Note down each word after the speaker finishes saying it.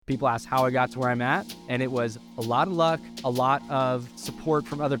People ask how I got to where I'm at, and it was a lot of luck, a lot of support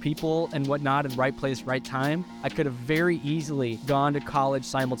from other people and whatnot, and right place, right time. I could have very easily gone to college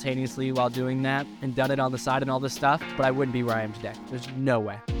simultaneously while doing that and done it on the side and all this stuff, but I wouldn't be where I am today. There's no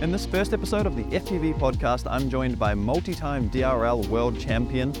way. In this first episode of the FPV podcast, I'm joined by multi-time DRL world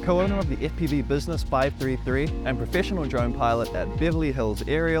champion, co-owner of the FPV business 533, and professional drone pilot at Beverly Hills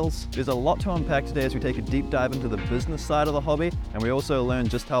Aerials. There's a lot to unpack today as we take a deep dive into the business side of the hobby, and we also learn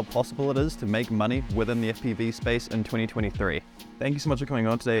just how possible it is to make money within the FPV space in 2023. Thank you so much for coming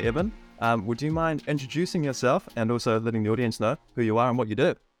on today, Evan. Would you mind introducing yourself and also letting the audience know who you are and what you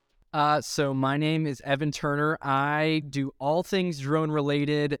do? So my name is Evan Turner. I do all things drone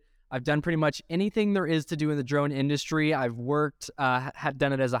related. I've done pretty much anything there is to do in the drone industry. I've worked, had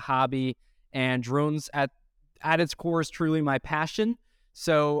done it as a hobby, and drones at its core is truly my passion.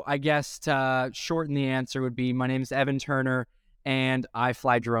 So I guess to shorten the answer would be, my name is Evan Turner, and I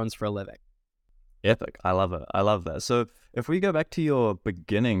fly drones for a living. Epic. I love it. I love that. So if we go back to your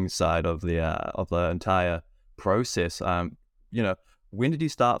beginning side of the entire process, when did you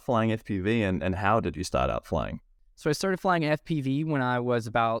start flying FPV and how did you start out flying? So I started flying FPV when I was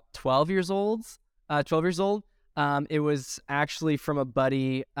about 12 years old. It was actually from a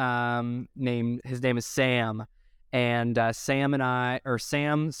buddy his name is Sam. And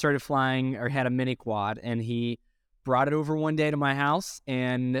Sam started flying, or had a mini quad, and he brought it over one day to my house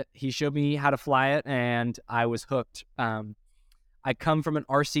and he showed me how to fly it, and I was hooked. I come from an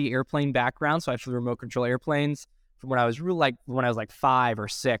RC airplane background, so I flew remote control airplanes from when I was when I was like 5 or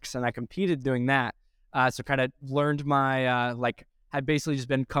 6, and I competed doing that. So kind of learned my, had basically just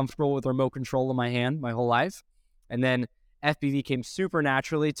been comfortable with remote control in my hand my whole life. And then FPV came super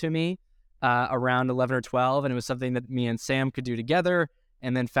naturally to me around 11 or 12, and it was something that me and Sam could do together,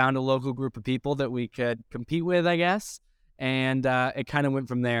 and then found a local group of people that we could compete with, I guess. And it kind of went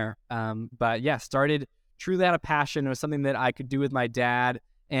from there. But yeah, started truly out of passion. It was something that I could do with my dad.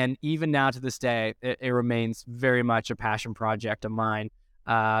 And even now to this day, it remains very much a passion project of mine.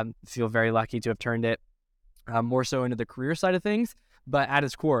 Feel very lucky to have turned it more so into the career side of things. But at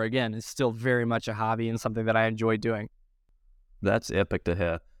its core, again, it's still very much a hobby and something that I enjoy doing. That's epic to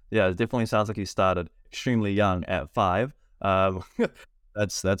hear. Yeah, it definitely sounds like you started extremely young at 5.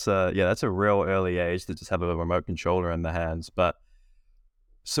 That's a real early age to just have a remote controller in the hands. But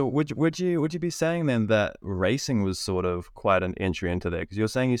so would you be saying then that racing was sort of quite an entry into there? Because you're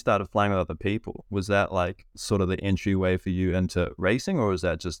saying you started flying with other people. Was that like sort of the entryway for you into racing, or was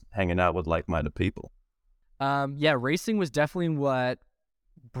that just hanging out with like-minded people? Yeah, racing was definitely what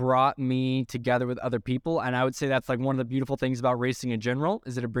brought me together with other people, and I would say that's like one of the beautiful things about racing in general,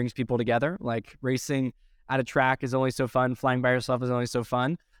 is that it brings people together. Like, racing at a track is only so fun, flying by yourself is only so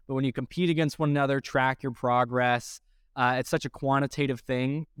fun, but when you compete against one another, track your progress, it's such a quantitative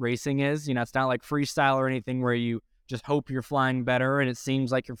thing. Racing is, it's not like freestyle or anything where you just hope you're flying better and it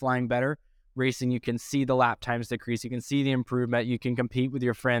seems like you're flying better. Racing, you can see the lap times decrease, you can see the improvement, you can compete with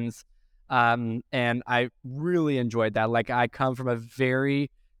your friends, and I really enjoyed that. Like, I come from a very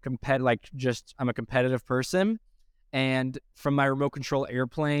I'm a competitive person, and from my remote control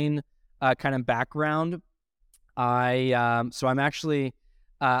airplane kind of background, I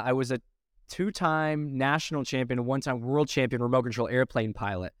was a 2-time national champion and 1-time world champion remote control airplane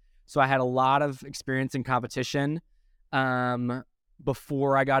pilot. So I had a lot of experience in competition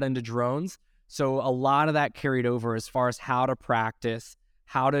before I got into drones. So a lot of that carried over as far as how to practice,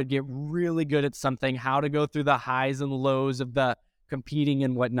 how to get really good at something, how to go through the highs and lows of the competing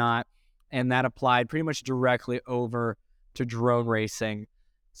and whatnot. And that applied pretty much directly over to drone racing.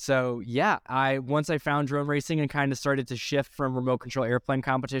 So yeah, once I found drone racing and kind of started to shift from remote control airplane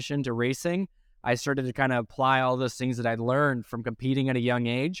competition to racing, I started to kind of apply all those things that I'd learned from competing at a young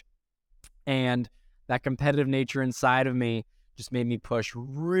age. And that competitive nature inside of me just made me push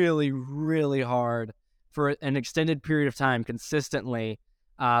really, really hard for an extended period of time consistently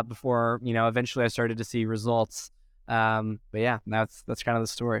before, eventually I started to see results. But yeah, that's kind of the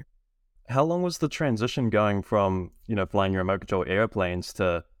story. How long was the transition going from, flying your remote control airplanes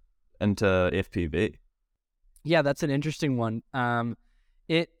into FPV? Yeah, that's an interesting one.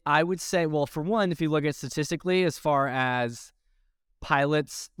 I would say, well, for one, if you look at statistically, as far as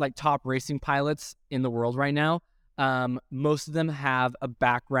pilots, like top racing pilots in the world right now, most of them have a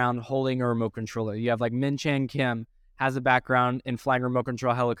background holding a remote controller. You have like Min Chan Kim has a background in flying remote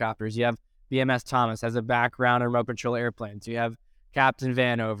control helicopters. You have BMS Thomas has a background in remote control airplanes. You have Captain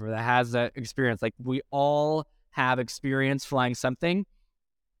Vanover that has that experience. Like, we all have experience flying something.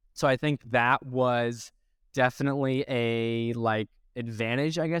 So I think that was definitely a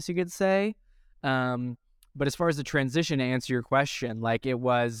advantage, I guess you could say. But as far as the transition, to answer your question, like it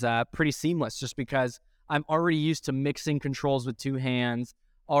was pretty seamless, just because I'm already used to mixing controls with two hands,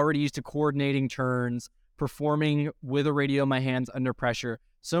 already used to coordinating turns, performing with a radio in my hands under pressure.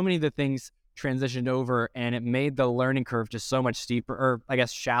 So many of the things transitioned over, and it made the learning curve just so much steeper, or I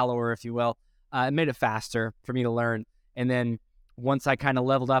guess shallower, if you will. It made it faster for me to learn. And then once I kind of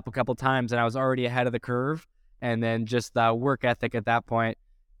leveled up a couple times, and I was already ahead of the curve, and then just the work ethic at that point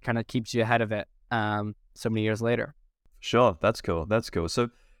kind of keeps you ahead of it so many years later. Sure, that's cool. So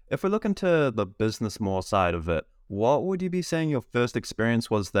if we look into the business more side of it, what would you be saying your first experience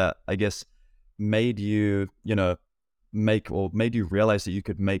was that, I guess, made you, made you realize that you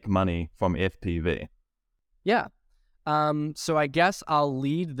could make money from FPV? Yeah. So I guess I'll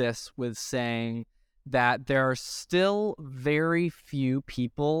lead this with saying that there are still very few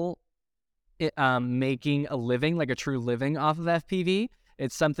people making a living, like a true living off of FPV.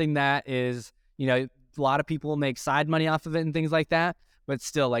 It's something that is, a lot of people make side money off of it and things like that, but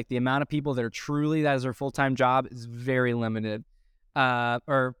still, like, the amount of people that is their full-time job is very limited,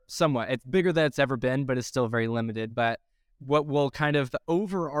 or somewhat. It's bigger than it's ever been, but it's still very limited. But what will kind of the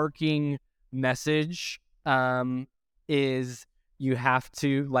overarching message is you have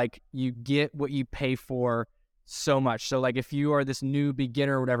to, like, you get what you pay for so much. So, like, if you are this new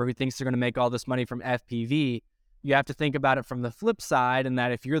beginner or whatever who thinks they're going to make all this money from FPV, you have to think about it from the flip side, and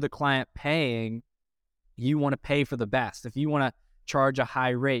that if you're the client paying, you want to pay for the best. If you want to charge a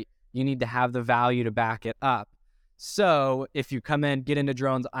high rate, you need to have the value to back it up. So if you come in, get into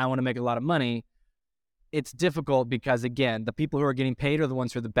drones, I want to make a lot of money, it's difficult because, again, the people who are getting paid are the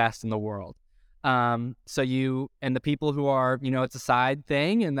ones who are the best in the world. And the people who are, it's a side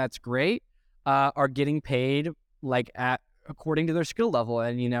thing, and that's great, are getting paid like according to their skill level.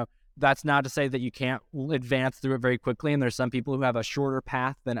 And, that's not to say that you can't advance through it very quickly. And there's some people who have a shorter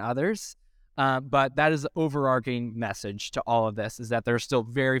path than others. But that is the overarching message to all of this, is that there's still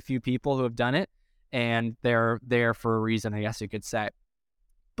very few people who have done it, and they're there for a reason, I guess you could say.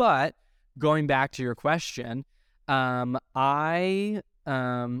 But going back to your question, I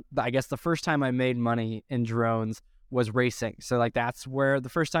guess the first time I made money in drones was racing. So, like, that's where the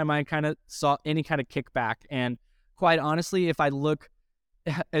first time I kind of saw any kind of kickback. And quite honestly, if I look,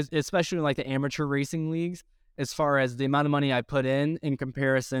 especially in like the amateur racing leagues, as far as the amount of money I put in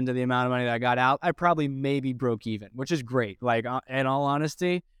comparison to the amount of money that I got out, I probably maybe broke even, which is great. Like, in all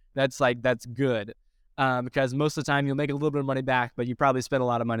honesty, that's good. Because most of the time you'll make a little bit of money back, but you probably spent a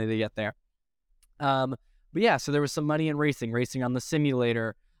lot of money to get there. But yeah, so there was some money in racing on the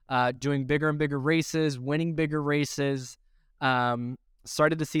simulator, doing bigger and bigger races, winning bigger races,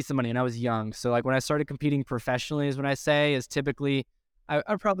 started to see some money, and I was young. So, like, when I started competing professionally, is typically,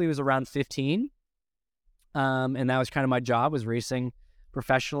 I probably was around 15. And that was kind of my job, was racing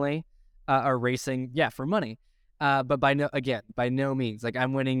professionally, or racing, for money. But by no means, like,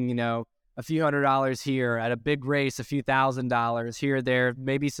 I'm winning, a few $100s here at a big race, a few $1,000s here or there,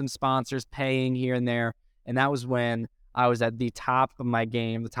 maybe some sponsors paying here and there. And that was when I was at the top of my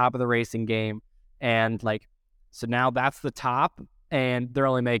game, the top of the racing game. And, like, so now that's the top, and they're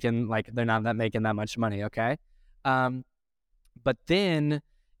only making, they're not making that much money. Okay. But then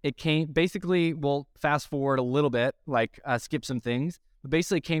it came, basically, we'll fast forward a little bit, skip some things, but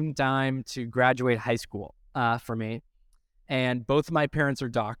basically it came time to graduate high school for me. And both of my parents are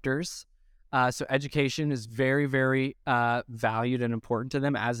doctors. So education is very, very valued and important to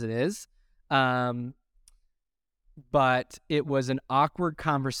them, as it is. But it was an awkward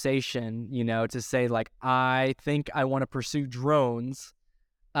conversation, to say, like, I think I want to pursue drones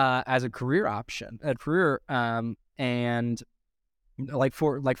as a career option, and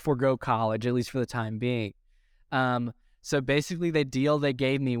forego college, at least for the time being. So basically the deal they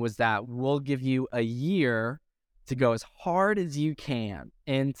gave me was that we'll give you a year to go as hard as you can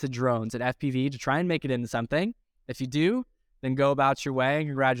into drones at FPV to try and make it into something. If you do, then go about your way, and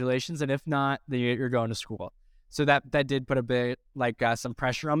congratulations. And if not, then you're going to school. So that did put a bit, some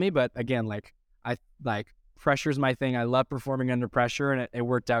pressure on me. But again, pressure's my thing. I love performing under pressure, and it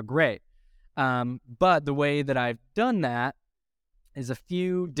worked out great. But the way that I've done that is a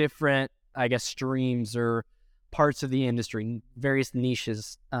few different, I guess, streams or parts of the industry, various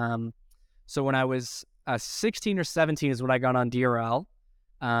niches. So when I was 16 or 17 is when I got on DRL,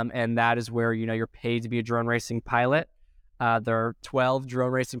 and that is where, you're paid to be a drone racing pilot. There are 12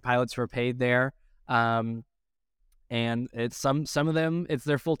 drone racing pilots who are paid there, and it's some of them, it's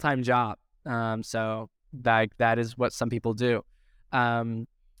their full-time job. So that is what some people do.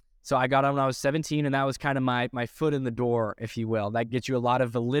 So I got on when I was 17, and that was kind of my foot in the door, if you will. That gets you a lot of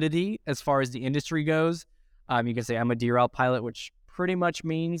validity as far as the industry goes. You can say I'm a DRL pilot, which pretty much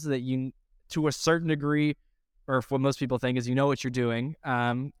means that you to a certain degree, or if what most people think is you know what you're doing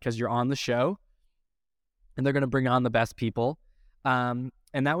because you're on the show, and they're going to bring on the best people. And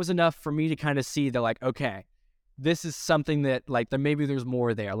that was enough for me to kind of see that, like, okay, this is something that, like, maybe there's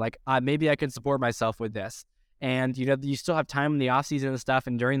more there. Like, maybe I can support myself with this. And, you know, you still have time in the off season and stuff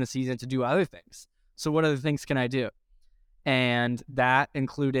and during the season to do other things. So what other things can I do? And that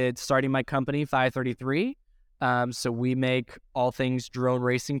included starting my company, 533. So we make all things drone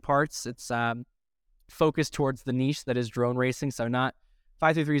racing parts. It's focused towards the niche that is drone racing. So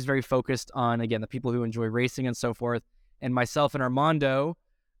 533 is very focused on, again, the people who enjoy racing and so forth. And myself and Armando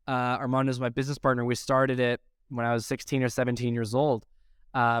is my business partner. We started it when I was 16 or 17 years old.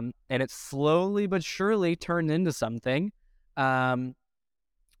 And it slowly but surely turned into something. But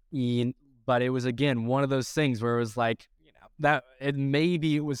it was, again, one of those things where it was like, you know, that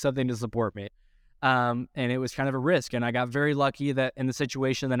maybe it was something to support me. And it was kind of a risk. And I got very lucky that in the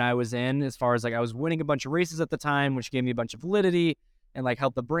situation that I was in, as far as like I was winning a bunch of races at the time, which gave me a bunch of validity and like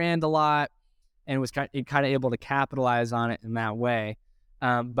helped the brand a lot. And was kind of able to capitalize on it in that way.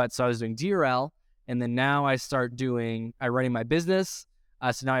 But so I was doing DRL, and then now I running my business.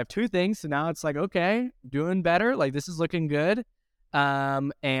 So now I have two things. So now it's like, okay, doing better. Like, this is looking good.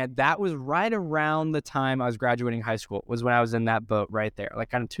 And that was right around the time I was graduating high school, was when I was in that boat right there, like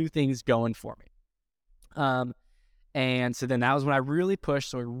kind of two things going for me. And so then that was when I really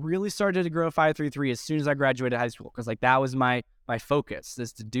pushed. So I really started to grow 533 as soon as I graduated high school. Cause like that was my focus,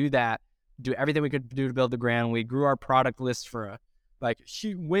 is to do that, do everything we could do to build the brand. We grew our product list for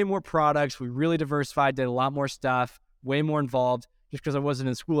way more products. We really diversified, did a lot more stuff, way more involved, just because I wasn't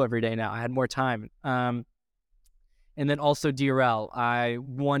in school every day now. I had more time. And then also DRL. I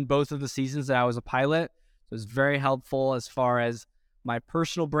won both of the seasons that I was a pilot. So it was very helpful as far as my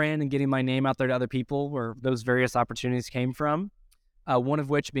personal brand and getting my name out there to other people, where those various opportunities came from. One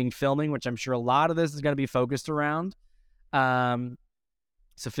of which being filming, which I'm sure a lot of this is going to be focused around.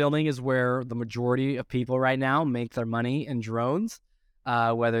 So filming is where the majority of people right now make their money in drones,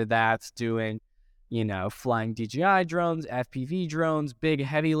 whether that's doing, you know, flying DJI drones, FPV drones, big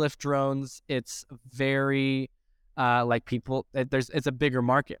heavy lift drones. It's very it's a bigger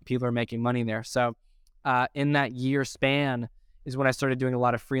market. People are making money there. So in that year span is when I started doing a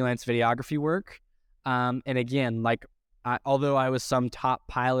lot of freelance videography work. And again, although I was some top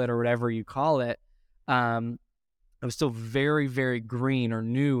pilot or whatever you call it, I was still very, very green or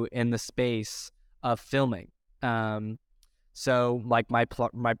new in the space of filming. So like my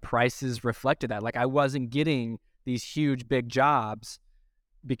prices reflected that. Like, I wasn't getting these huge, big jobs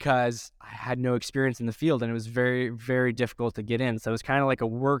because I had no experience in the field, and it was very, very difficult to get in. So it was kind of like a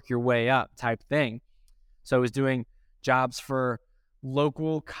work your way up type thing. So I was doing jobs for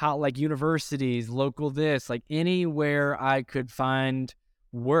local universities, local this, like anywhere I could find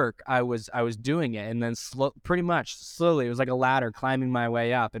work, I was doing it. And then pretty much slowly, it was like a ladder climbing my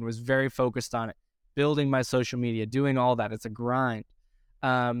way up, and was very focused on it, building my social media, doing all that. It's a grind.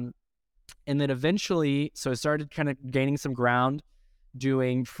 And then eventually, so I started kind of gaining some ground,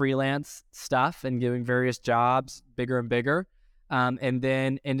 doing freelance stuff and doing various jobs, bigger and bigger. And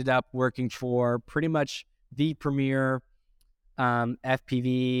then ended up working for pretty much the premier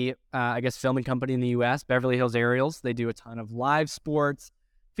FPV, filming company in the US, Beverly Hills Aerials. They do a ton of live sports,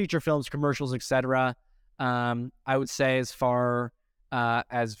 feature films, commercials, etc. I would say as far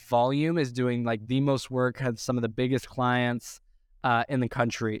as volume is doing like the most work, had some of the biggest clients in the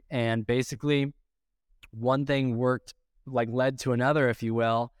country. And basically one thing led to another, if you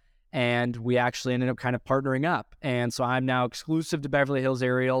will. And we actually ended up kind of partnering up. And so I'm now exclusive to Beverly Hills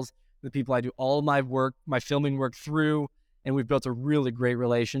Aerials, the people I do all my work, my filming work through, and we've built a really great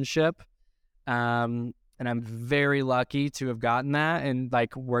relationship. And I'm very lucky to have gotten that and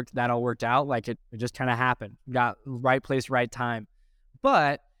all worked out. Like it just kind of happened. Got right place, right time.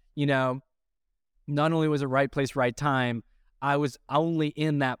 But, you know, not only was it right place, right time, I was only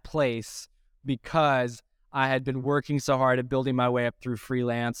in that place because I had been working so hard at building my way up through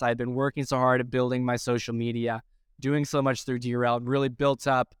freelance. I had been working so hard at building my social media, doing so much through DRL, really built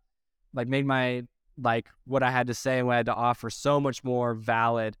up, made my, what I had to say and what I had to offer so much more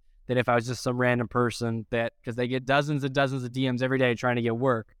valid than if I was just some random person because they get dozens and dozens of DMs every day trying to get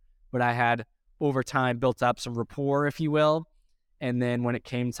work. But I had over time built up some rapport, if you will. And then when it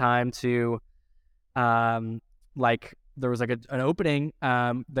came time to, there was an opening,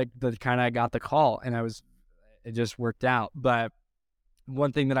 that kind of got the call, and it just worked out. But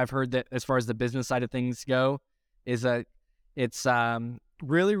one thing that I've heard that as far as the business side of things go is that it's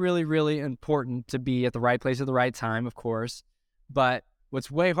really, really, really important to be at the right place at the right time, of course. But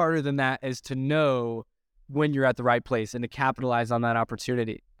what's way harder than that is to know when you're at the right place and to capitalize on that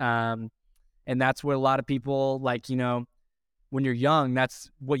opportunity. And that's what a lot of people, like, when you're young, that's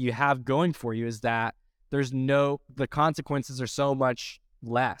what you have going for you, is that the consequences are so much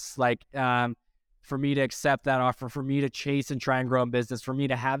less. Like, for me to accept that offer, for me to chase and try and grow in business, for me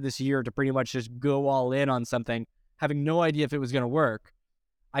to have this year to pretty much just go all in on something, having no idea if it was going to work,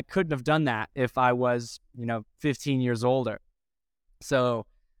 I couldn't have done that if I was, 15 years older. So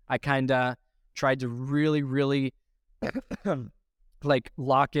I kind of tried to really, really like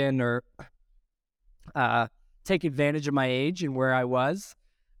lock in or take advantage of my age and where I was.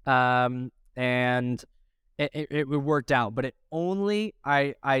 And it worked out, but it only,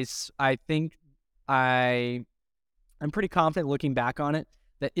 I think I'm pretty confident looking back on it,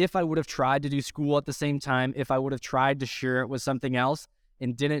 that if I would have tried to do school at the same time, if I would have tried to share it with something else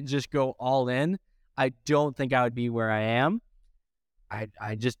and didn't just go all in, I don't think I would be where I am.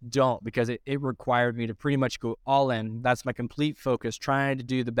 I just don't, because it required me to pretty much go all in. That's my complete focus, trying to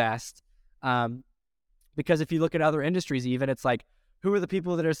do the best. Because if you look at other industries, even, it's like, who are the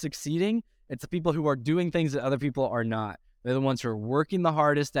people that are succeeding? It's the people who are doing things that other people are not. They're the ones who are working the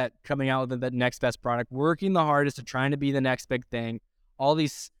hardest at coming out with the next best product, working the hardest at trying to be the next big thing. All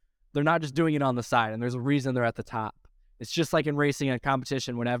these, they're not just doing it on the side, and there's a reason they're at the top. It's just like in racing and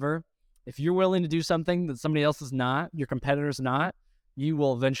competition, whatever. If you're willing to do something that somebody else is not, your competitor's not, you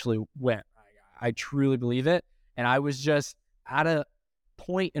will eventually win. I truly believe it. And I was just at a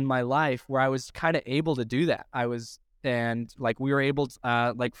point in my life where I was kind of able to do that. We were able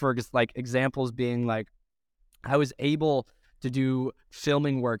to, for examples being like, I was able to do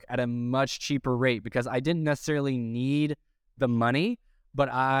filming work at a much cheaper rate because I didn't necessarily need the money, but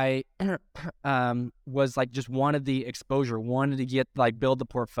I was like, just wanted the exposure, wanted to get build the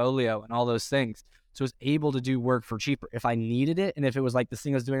portfolio and all those things. So I was able to do work for cheaper. If I needed it, and if it was like this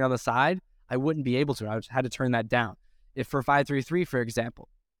thing I was doing on the side, I wouldn't be able to. I had to turn that down. If for 533, for example,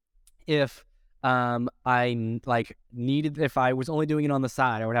 if if I was only doing it on the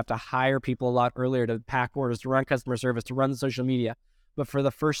side, I would have to hire people a lot earlier to pack orders, to run customer service, to run the social media. But for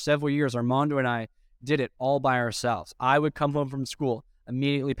the first several years, Armando and I did it all by ourselves. I would come home from school,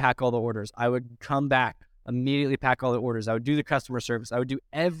 immediately pack all the orders. I would come back, immediately pack all the orders. I would do the customer service. I would do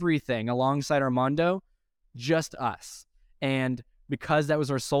everything alongside Armando, just us. And because that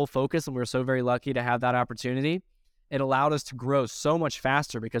was our sole focus, and we were so very lucky to have that opportunity, it allowed us to grow so much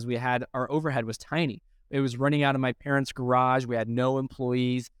faster because our overhead was tiny. It was running out of my parents' garage. We had no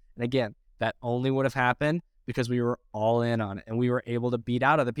employees. And again, that only would have happened because we were all in on it. And we were able to beat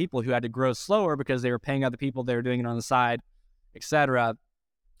out other people who had to grow slower because they were paying other people, they were doing it on the side, etc.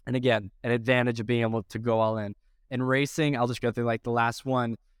 And again, an advantage of being able to go all in. In racing, I'll just go through the last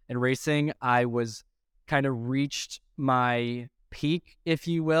one. In racing, I was kind of reached my peak, if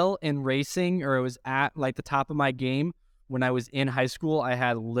you will, in racing, or it was at the top of my game when I was in high school. I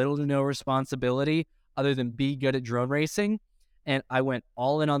had little to no responsibility other than be good at drone racing, and I went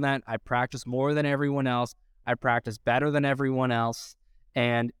all in on that. I practiced more than everyone else. I practiced better than everyone else,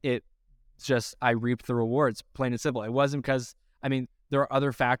 and I reaped the rewards, plain and simple. It wasn't because, there are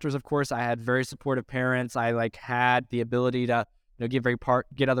other factors, of course. I had very supportive parents. I had the ability to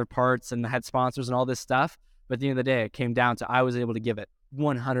get other parts, and had sponsors and all this stuff. But at the end of the day, it came down to I was able to give it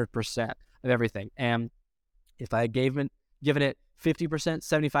 100% of everything. And if I had given it 50%,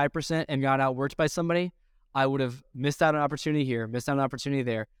 75%, and got outworked by somebody, I would have missed out on an opportunity here, missed out on an opportunity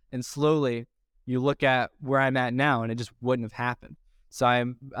there. And slowly, you look at where I'm at now, and it just wouldn't have happened. So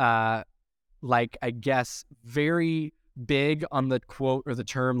I'm, I guess, very big on the quote or the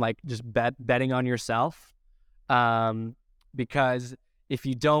term, just betting on yourself. Because if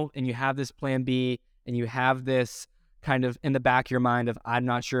you don't, and you have this plan B, and you have this kind of in the back of your mind of, I'm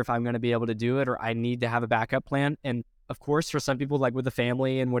not sure if I'm going to be able to do it, or I need to have a backup plan. And of course, for some people, with the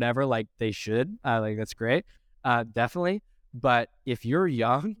family and whatever, they should, that's great. Definitely. But if you're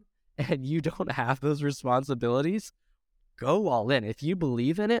young and you don't have those responsibilities, go all in. If you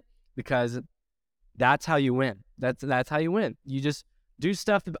believe in it, because that's how you win. That's how you win. You just do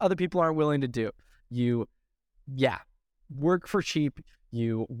stuff that other people aren't willing to do. You work for cheap.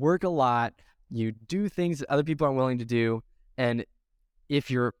 You work a lot. You do things that other people aren't willing to do. And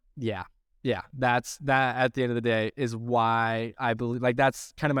if you're, that's that at the end of the day is why I believe,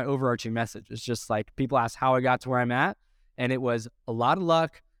 that's kind of my overarching message. It's just people ask how I got to where I'm at. And it was a lot of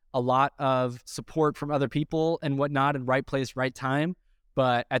luck, a lot of support from other people and whatnot, and right place, right time.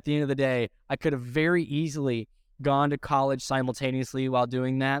 But at the end of the day, I could have very easily gone to college simultaneously while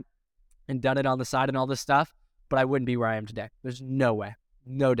doing that and done it on the side and all this stuff, but I wouldn't be where I am today. There's no way.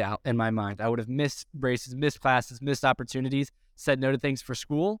 No doubt in my mind. I would have missed races, missed classes, missed opportunities, said no to things for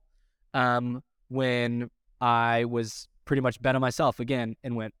school when I was pretty much bet on myself again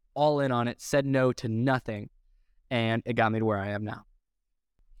and went all in on it, said no to nothing, and it got me to where I am now.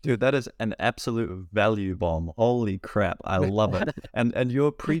 Dude, that is an absolute value bomb. Holy crap. I love it. And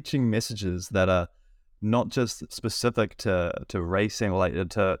you're preaching messages that are not just specific to racing or like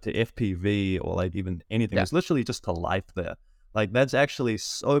to FPV or like even anything. Yeah. It's literally just to life there. Like that's actually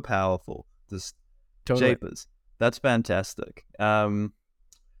so powerful. This Totally. Japers. That's fantastic. I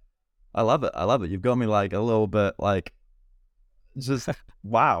love it. I love it. You've got me like a little bit like just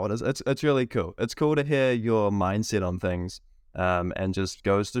wow. It's really cool. It's cool to hear your mindset on things. And just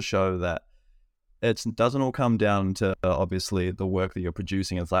goes to show that it doesn't all come down to obviously the work that you're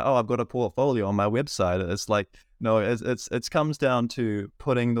producing. It's like, oh, I've got a portfolio on my website. It's like, no, it comes down to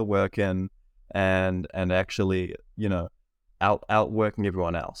putting the work in and actually, you know, outworking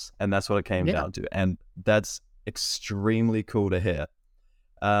everyone else. And that's what it came down to. And that's extremely cool to hear.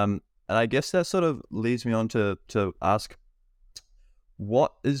 And I guess that sort of leads me on to ask,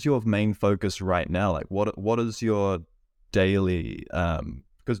 what is your main focus right now? Like what is your daily,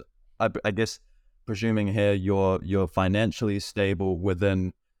 because I guess presuming here you're financially stable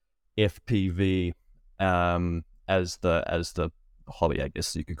within FPV as the hobby, I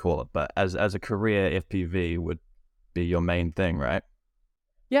guess you could call it, but as a career, FPV would be your main thing, right?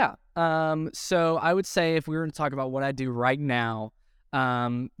 Yeah. So I would say if we were to talk about what I do right now,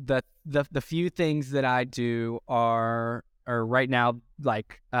 the few things that I do are right now,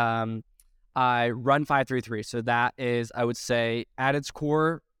 like I run 533. So that is, I would say, at its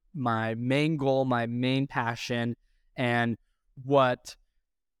core, my main goal, my main passion, and what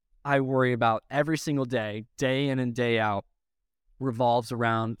I worry about every single day, day in and day out, revolves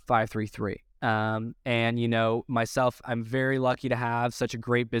around 533. And, you know, myself, I'm very lucky to have such a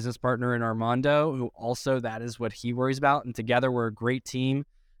great business partner in Armando, who also that is what he worries about. And together we're a great team.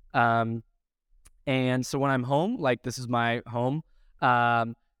 And so when I'm home, like this is my home,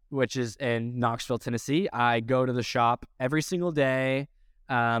 which is in Knoxville, Tennessee, I go to the shop every single day.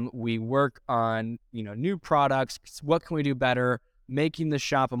 We work on, you know, new products. What can we do better? Making the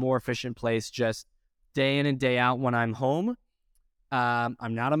shop a more efficient place, just day in and day out when I'm home.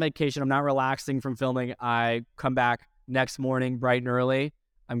 I'm not on vacation. I'm not relaxing from filming. I come back next morning bright and early.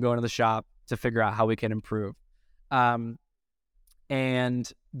 I'm going to the shop to figure out how we can improve. And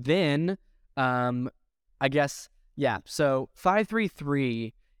then I guess, yeah, so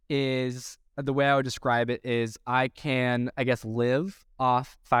 533 is the way I would describe it is I can, I guess, live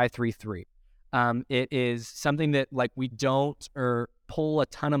off 533. It is something that like we don't or pull a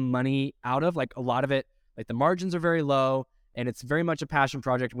ton of money out of. Like a lot of it, like the margins are very low and it's very much a passion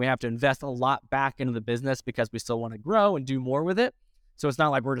project. We have to invest a lot back into the business because we still want to grow and do more with it. So it's not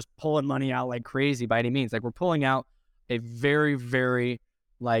like we're just pulling money out like crazy by any means. Like we're pulling out a very, very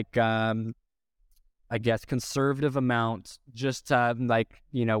like, I guess, conservative amount, just like,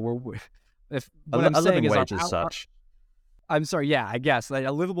 you know, we're, if what I'm saying is wage as such. I'm sorry, yeah, I guess, like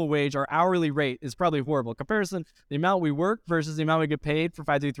a livable wage, our hourly rate is probably horrible. Comparison, the amount we work versus the amount we get paid for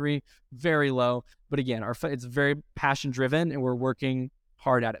 533, very low. But again, it's very passion driven and we're working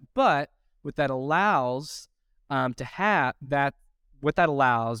hard at it. But what that allows to have, what that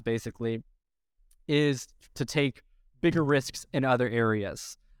allows basically is to take bigger risks in other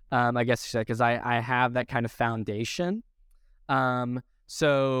areas. I guess you said, because I have that kind of foundation.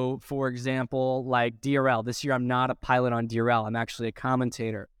 So, for example, like DRL, this year I'm not a pilot on DRL. I'm actually a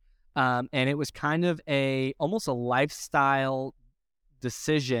commentator. And it was kind of almost a lifestyle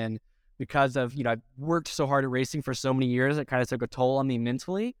decision because of, you know, I've worked so hard at racing for so many years. It kind of took a toll on me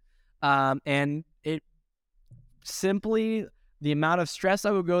mentally. And it simply, the amount of stress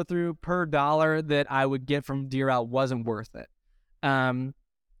I would go through per dollar that I would get from DRL wasn't worth it.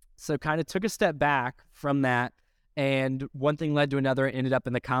 So kind of took a step back from that. And one thing led to another. I ended up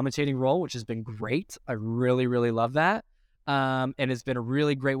in the commentating role, which has been great. I really, really love that. And it's been a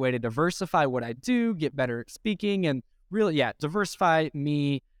really great way to diversify what I do, get better at speaking, and really, yeah, diversify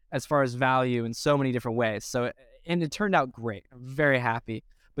me as far as value in so many different ways. So, and it turned out great. I'm very happy.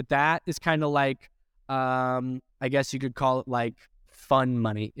 But that is kind of like, I guess you could call it like fun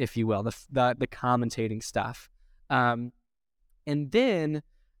money, if you will, the commentating stuff. And then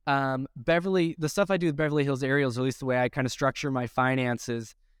the stuff I do with Beverly Hills Aerials, or at least the way I kind of structure my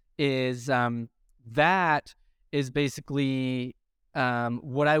finances, is that is basically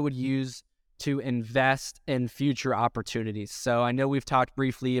what I would use to invest in future opportunities. So I know we've talked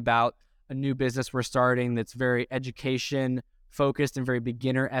briefly about a new business we're starting that's very education focused and very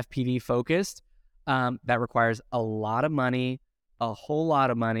beginner FPV focused. That requires a lot of money, a whole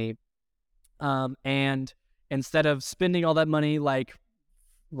lot of money. And instead of spending all that money like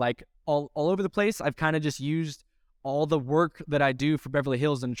all over the place, I've kind of just used all the work that I do for Beverly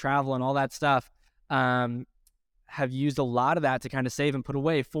Hills and travel and all that stuff, have used a lot of that to kind of save and put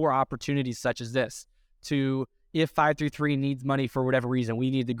away for opportunities such as this. To, if 533 needs money for whatever reason, we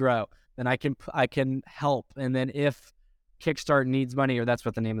need to grow, then I can help. And then if Kickstart needs money, or that's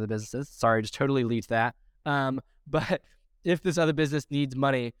what the name of the business is. Sorry, I just totally leaked that. But if this other business needs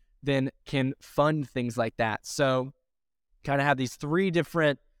money, then can fund things like that. So kind of have these 3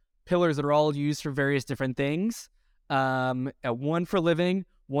 different pillars that are all used for various different things. One for living,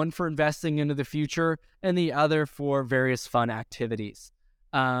 one for investing into the future, and the other for various fun activities.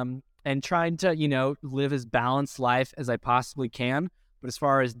 And trying to, live as balanced life as I possibly can. But as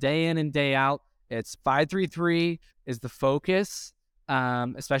far as day in and day out, it's 533 is the focus,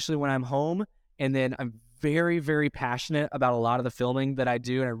 especially when I'm home. And then I'm very, very passionate about a lot of the filming that I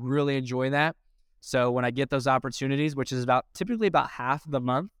do, and I really enjoy that. So when I get those opportunities, which is typically about half of the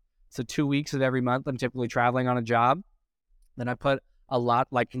month, so 2 weeks of every month, I'm typically traveling on a job, then I put a lot,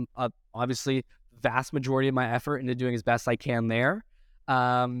 obviously, vast majority of my effort into doing as best I can there.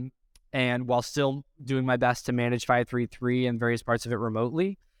 And while still doing my best to manage 533 and various parts of it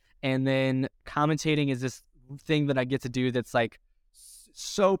remotely. And then commentating is this thing that I get to do that's like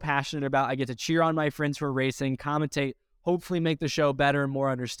so passionate about. I get to cheer on my friends who are racing, commentate, hopefully make the show better and more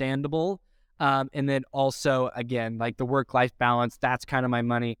understandable. And then also, again, like the work-life balance, that's kind of my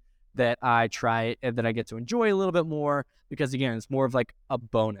money that I try, that I get to enjoy a little bit more, because again, it's more of like a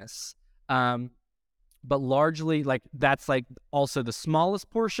bonus. But largely, like, that's like also the smallest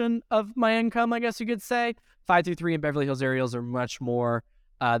portion of my income, I guess you could say. 533 and Beverly Hills Aerials are much more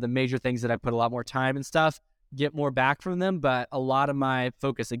the major things that I put a lot more time and stuff, get more back from them. But a lot of my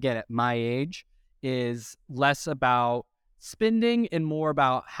focus, again, at my age, is less about spending and more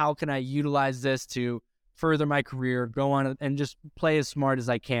about how can I utilize this to further my career, go on and just play as smart as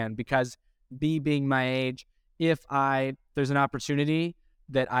I can. Because being my age, if there's an opportunity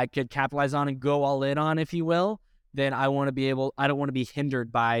that I could capitalize on and go all in on, if you will, then I don't want to be hindered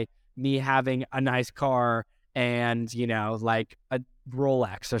by me having a nice car and, like a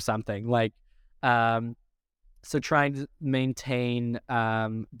Rolex or something. Like, so trying to maintain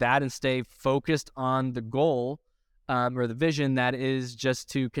that and stay focused on the goal or the vision that is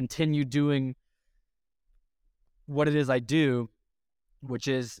just to continue doing what it is I do, which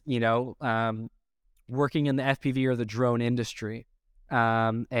is, working in the FPV or the drone industry.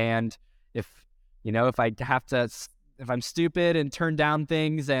 And if I'm stupid and turn down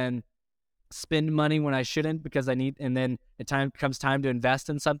things and spend money when I shouldn't because I need, and then comes time to invest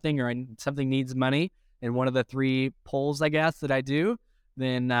in something, or something needs money, and one of the 3 polls, I guess, that I do,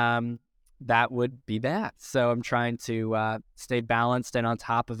 then that would be that. So I'm trying to stay balanced and on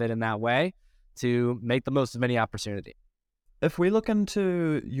top of it in that way to make the most of any opportunity. If we look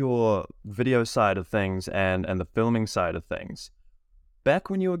into your video side of things and the filming side of things, back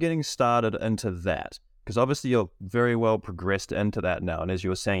when you were getting started into that, because obviously you're very well progressed into that now, and as you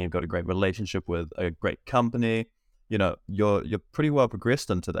were saying, you've got a great relationship with a great company, you're pretty well progressed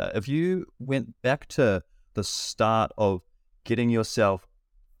into that. If you went back to the start of getting yourself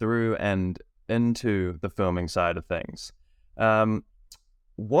through and into the filming side of things,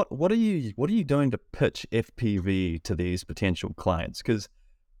 what are you doing to pitch FPV to these potential clients? Because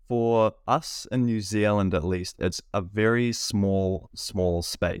for us in New Zealand, at least, it's a very small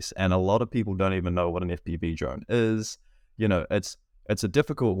space, and a lot of people don't even know what an FPV drone is. It's a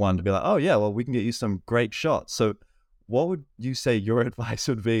difficult one to be like, oh yeah, well, we can get you some great shots. So what would you say your advice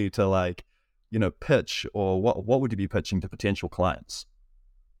would be to pitch, or what would you be pitching to potential clients?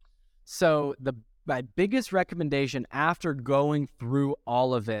 So my biggest recommendation after going through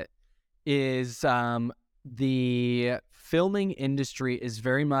all of it is the filming industry is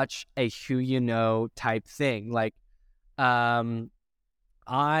very much a who you know type thing. Like, I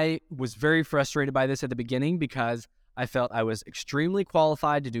was very frustrated by this at the beginning because I felt I was extremely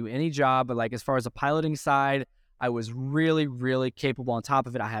qualified to do any job, but like as far as the piloting side, I was really, really capable. On top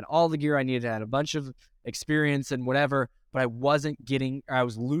of it, I had all the gear I needed, I had a bunch of experience and whatever, but I was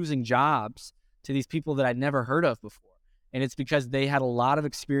losing jobs to these people that I'd never heard of before. And it's because they had a lot of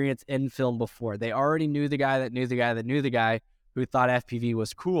experience in film before. They already knew the guy that knew the guy that knew the guy who thought FPV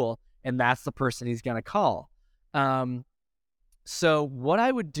was cool, and that's the person he's going to call. So what I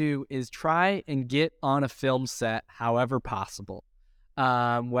would do is try and get on a film set however possible,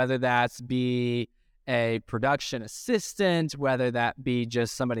 whether that's be a production assistant, whether that be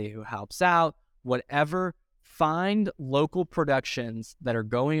just somebody who helps out, whatever. Find local productions that are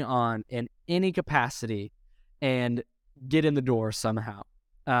going on in any capacity and get in the door somehow.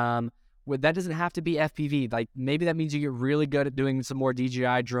 That doesn't have to be FPV. Like, maybe that means you get really good at doing some more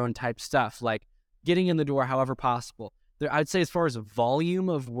DJI drone type stuff. Like, getting in the door however possible. I'd say as far as volume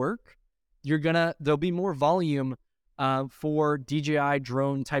of work, there'll be more volume for DJI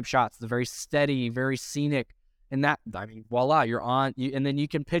drone type shots, the very steady, very scenic, and that, I mean, voila, you're on, and then you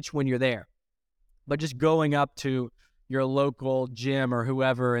can pitch when you're there. But just going up to your local gym or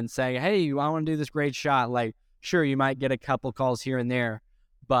whoever and saying, hey, I want to do this great shot, like, sure, you might get a couple calls here and there,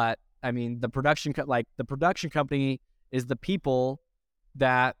 but I mean, the production company is the people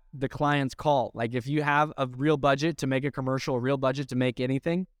that the clients call. Like, if you have a real budget to make a commercial, a real budget to make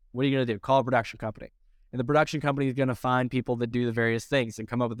anything, what are you going to do? Call a production company. And the production company is going to find people that do the various things and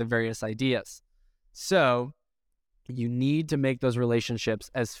come up with the various ideas. So you need to make those relationships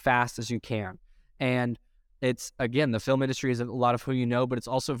as fast as you can. And it's, again, the film industry is a lot of who you know, but it's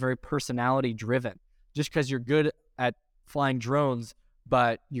also very personality driven. Just because you're good at flying drones,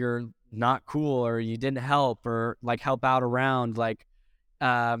 but you're not cool, or you didn't help, or like help out around, like,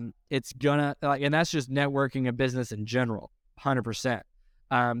 it's gonna, like, and that's just networking and business in general, 100%.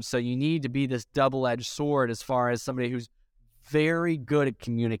 So you need to be this double-edged sword as far as somebody who's very good at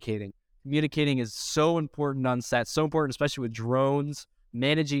communicating. Communicating is so important on set, so important, especially with drones,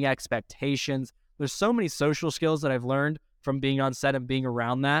 managing expectations. There's so many social skills that I've learned from being on set and being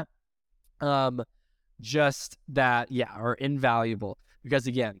around that, just that, yeah, are invaluable. Because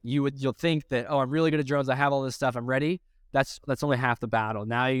again, you'll think that, oh, I'm really good at drones, I have all this stuff, I'm ready. That's only half the battle.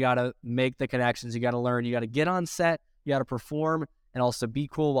 Now you got to make the connections, you got to learn, you got to get on set, you got to perform, and also be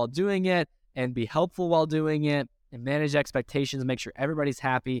cool while doing it, and be helpful while doing it, and manage expectations, make sure everybody's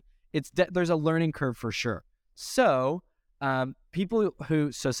happy. There's a learning curve for sure. So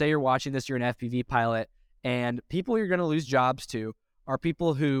so say you're watching this, you're an FPV pilot, and people you're going to lose jobs to are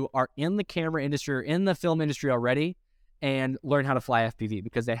people who are in the camera industry or in the film industry already and learn how to fly FPV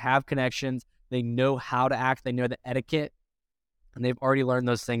because they have connections, they know how to act, they know the etiquette, and they've already learned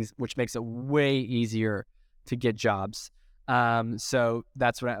those things, which makes it way easier to get jobs. So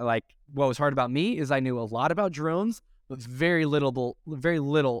that's what what was hard about me is I knew a lot about drones, but very little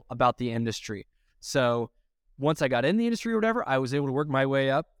about the industry. So once I got in the industry or whatever, I was able to work my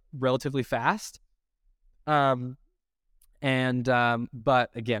way up relatively fast. But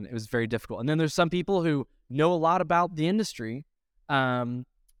again, it was very difficult. And then there's some people who know a lot about the industry,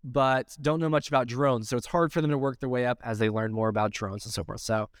 but don't know much about drones. So it's hard for them to work their way up as they learn more about drones and so forth.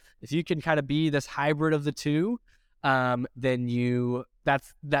 So if you can kind of be this hybrid of the two, then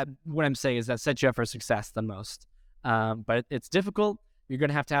what I'm saying is that sets you up for success the most. But it's difficult. You're going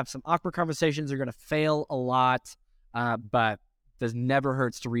to have some awkward conversations. You're going to fail a lot. But this never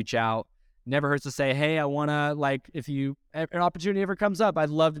hurts to reach out. Never hurts to say, hey, I want to, like, if an opportunity ever comes up, I'd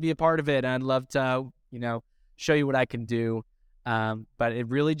love to be a part of it. I'd love to, show you what I can do. But it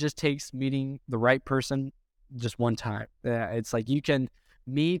really just takes meeting the right person just one time. It's like you can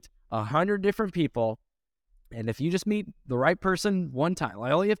meet 100 different people, and if you just meet the right person one time,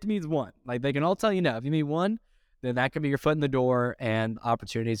 like all you have to meet is one. Like they can all tell you no. If you meet one, then that can be your foot in the door, and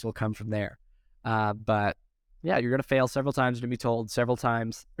opportunities will come from there. But yeah, you're gonna fail several times. You're gonna be told several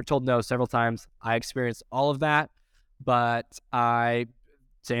times, or told no several times. I experienced all of that, but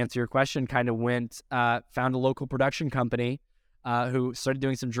to answer your question, kind of found a local production company who started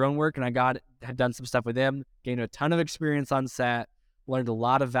doing some drone work, and had done some stuff with them, gained a ton of experience on set, learned a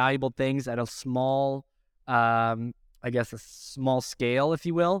lot of valuable things at a small, a small scale, if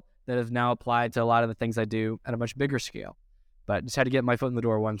you will, that have now applied to a lot of the things I do at a much bigger scale. But just had to get my foot in the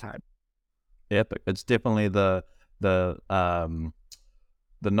door one time. Epic. It's definitely the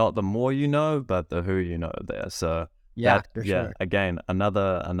not the more you know, but the who you know there. So yeah, for sure. Again,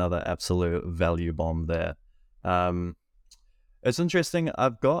 another absolute value bomb there. It's interesting.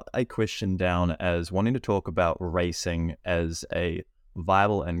 I've got a question down as wanting to talk about racing as a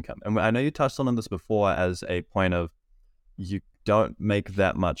viable income. And I know you touched on this before as a point of you don't make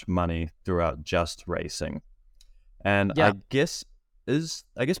that much money throughout just racing. And yeah. I guess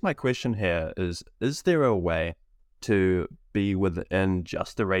my question here is there a way to be within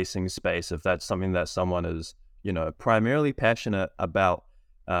just the racing space if that's something that someone is, primarily passionate about,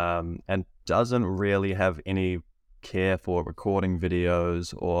 and doesn't really have any care for recording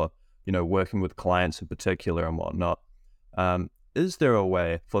videos or, working with clients in particular and whatnot? Is there a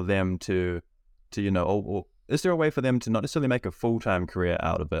way for them to or is there a way for them to not necessarily make a full-time career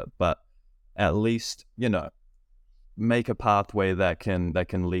out of it, but at least, make a pathway that can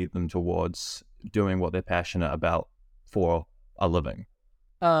lead them towards doing what they're passionate about for a living?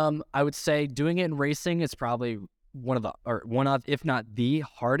 I would say doing it in racing is probably one of, if not the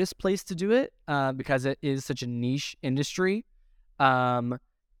hardest place to do it, because it is such a niche industry. I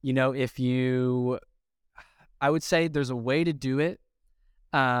would say there's a way to do it.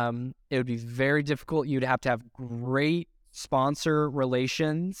 It would be very difficult. You'd have to have great sponsor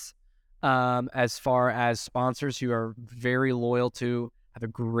relations, as far as sponsors who are very loyal to, have a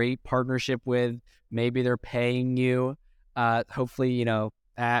great partnership with. Maybe they're paying you. Hopefully,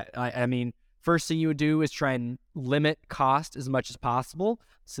 I mean, first thing you would do is try and limit cost as much as possible.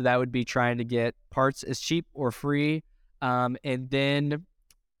 So that would be trying to get parts as cheap or free. And then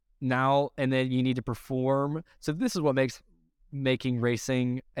you need to perform. So this is what makes making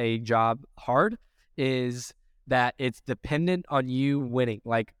racing a job hard, is that it's dependent on you winning.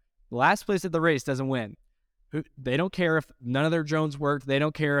 Like, last place at the race doesn't win. They don't care if none of their drones worked. They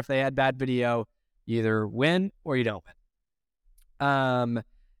don't care if they had bad video. You either win or you don't win.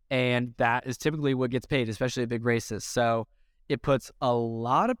 And that is typically what gets paid, especially at big races. So it puts a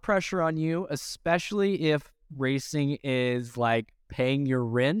lot of pressure on you, especially if racing is like paying your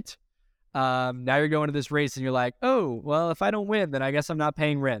rent. Now you're going to this race and you're like, oh, well, if I don't win, then I guess I'm not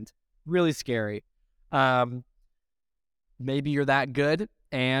paying rent. Really scary. Maybe you're that good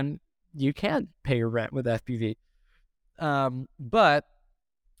and you can pay your rent with FPV. But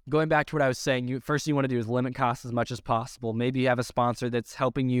going back to what I was saying, first thing you want to do is limit costs as much as possible. Maybe you have a sponsor that's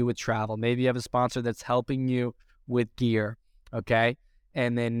helping you with travel. Maybe you have a sponsor that's helping you with gear, okay?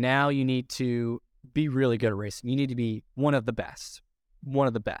 And then now you need to be really good at racing. You need to be one of the best,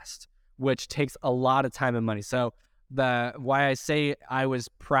 which takes a lot of time and money. So why I say I was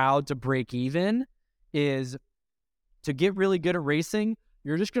proud to break even is to get really good at racing,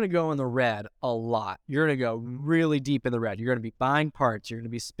 you're just going to go in the red a lot. You're going to go really deep in the red. You're going to be buying parts. You're going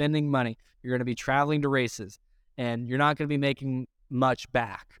to be spending money. You're going to be traveling to races. And you're not going to be making much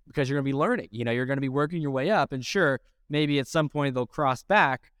back because you're going to be learning. You're going to be working your way up. And sure, maybe at some point they'll cross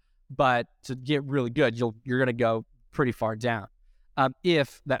back. But to get really good, you're going to go pretty far down.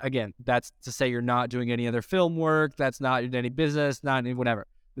 If that, again, that's to say you're not doing any other film work. That's not any business, not any whatever.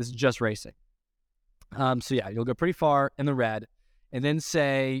 This is just racing. So yeah, you'll go pretty far in the red. And then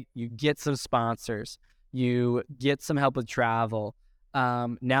say you get some sponsors, you get some help with travel.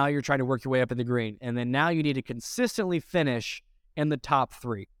 Now you're trying to work your way up in the green. And then now you need to consistently finish in the top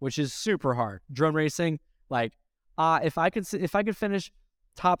 3, which is super hard. Drone racing, like, if I could finish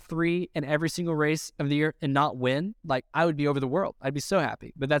top 3 in every single race of the year and not win, like, I would be over the world. I'd be so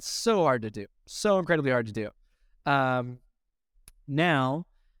happy. But that's so hard to do. So incredibly hard to do. Now,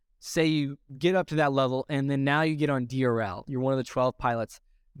 say you get up to that level, and then now you get on DRL. You're one of the 12 pilots.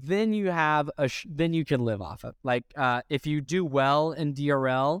 Then you have then you can live off of. Like, if you do well in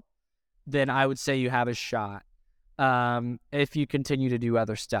DRL, then I would say you have a shot. If you continue to do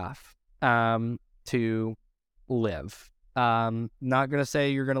other stuff to live. Not gonna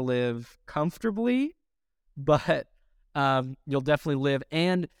say you're gonna live comfortably, but you'll definitely live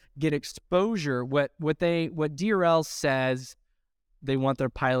and get exposure. What DRL says they want their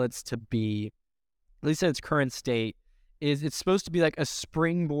pilots to be, at least in its current state, is it's supposed to be like a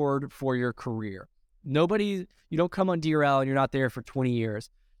springboard for your career. You don't come on DRL and you're not there for 20 years.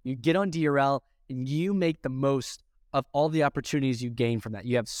 You get on DRL and you make the most of all the opportunities you gain from that.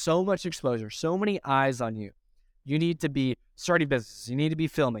 You have so much exposure, so many eyes on you. You need to be starting businesses. You need to be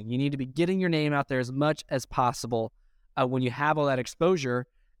filming. You need to be getting your name out there as much as possible when you have all that exposure,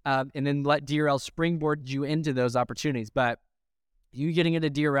 and then let DRL springboard you into those opportunities. But you getting into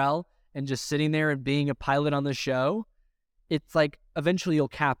DRL and just sitting there and being a pilot on the show, it's like eventually you'll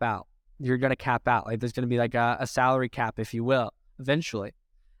cap out. You're going to cap out. Like, there's going to be like a salary cap, if you will, eventually,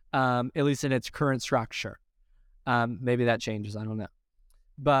 at least in its current structure. Maybe that changes. I don't know.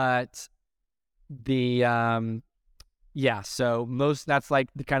 But so that's like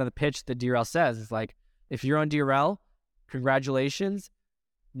the kind of the pitch that DRL says. It's like, if you're on DRL, congratulations.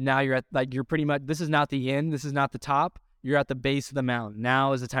 Now you're pretty much, this is not the end. This is not the top. You're at the base of the mountain.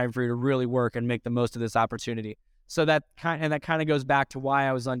 Now is the time for you to really work and make the most of this opportunity. So that kind of goes back to why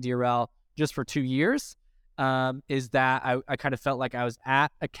I was on DRL just for 2 years, is that I kind of felt like I was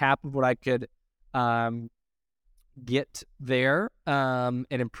at a cap of what I could get there and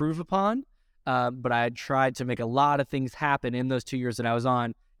improve upon. But I had tried to make a lot of things happen in those 2 years that I was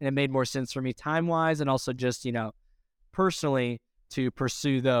on, and it made more sense for me time-wise and also just, personally to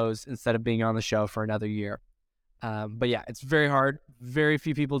pursue those instead of being on the show for another year. But yeah, it's very hard. Very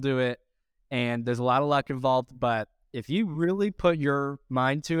few people do it, and there's a lot of luck involved. But if you really put your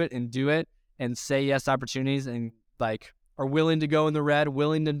mind to it and do it and say yes to opportunities and like are willing to go in the red,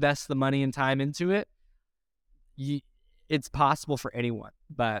 willing to invest the money and time into it, it's possible for anyone.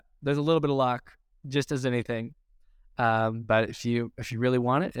 But there's a little bit of luck, just as anything. But if you really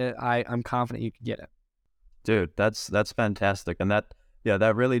want it, I'm confident you can get it. Dude, that's fantastic, and that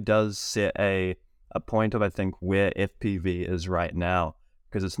really does set a point of, I think, where FPV is right now.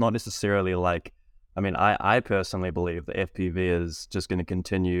 because it's not necessarily like, I personally believe that FPV is just going to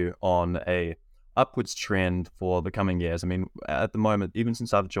continue on a upwards trend for the coming years. At the moment, even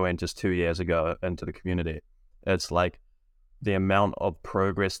since I've joined just 2 years ago into the community, it's like the amount of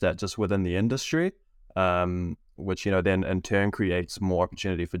progress that just within the industry, which, then in turn creates more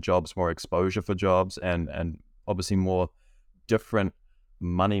opportunity for jobs, more exposure for jobs, and obviously more different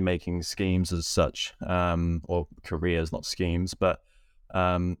money-making schemes as such, or careers, not schemes, but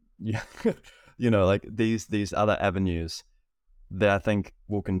like these other avenues that I think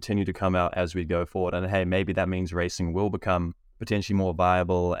will continue to come out as we go forward. And hey, maybe that means racing will become potentially more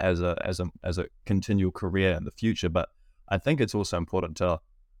viable as a continual career in the future. But I think it's also important to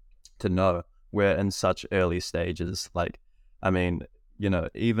know we're in such early stages. Like, just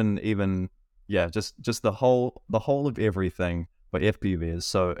the whole of everything for FPV is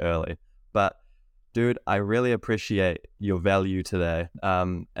so early. But dude, I really appreciate your value today.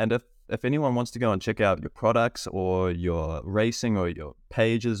 And if anyone wants to go and check out your products or your racing or your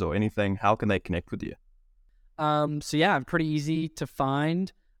pages or anything, how can they connect with you? I'm pretty easy to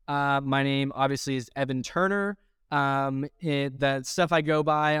find. My name obviously is Evan Turner. The stuff I go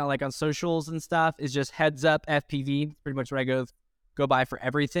by like on socials and stuff is just HeadsUp FPV. Pretty much what I go by for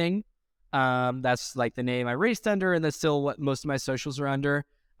everything. That's like the name I raced under, and that's still what most of my socials are under.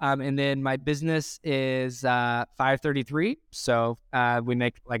 And then my business is 533. So we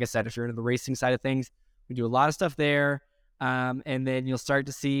make, like I said, if you're into the racing side of things, we do a lot of stuff there. And then you'll start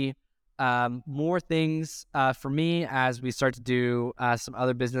to see more things for me as we start to do some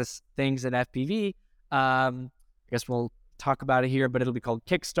other business things in FPV. I guess we'll talk about it here, but it'll be called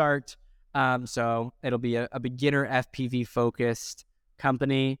Kickstart. So it'll be a beginner FPV focused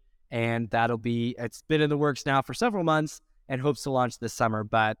company, and it's been in the works now for several months and hopes to launch this summer,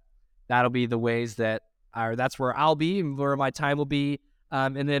 but that'll be the ways that's where I'll be and where my time will be.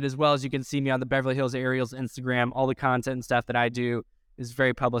 And then as well as you can see me on the Beverly Hills Aerials Instagram, all the content and stuff that I do is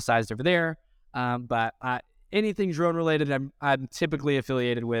very publicized over there. But anything drone related, I'm typically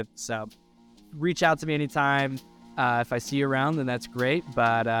affiliated with. So reach out to me anytime. If I see you around, then that's great.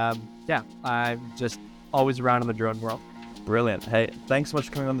 But I'm just always around in the drone world. Brilliant. Hey, thanks so much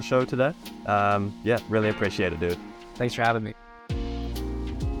for coming on the show today. Really appreciate it, dude. Thanks for having me.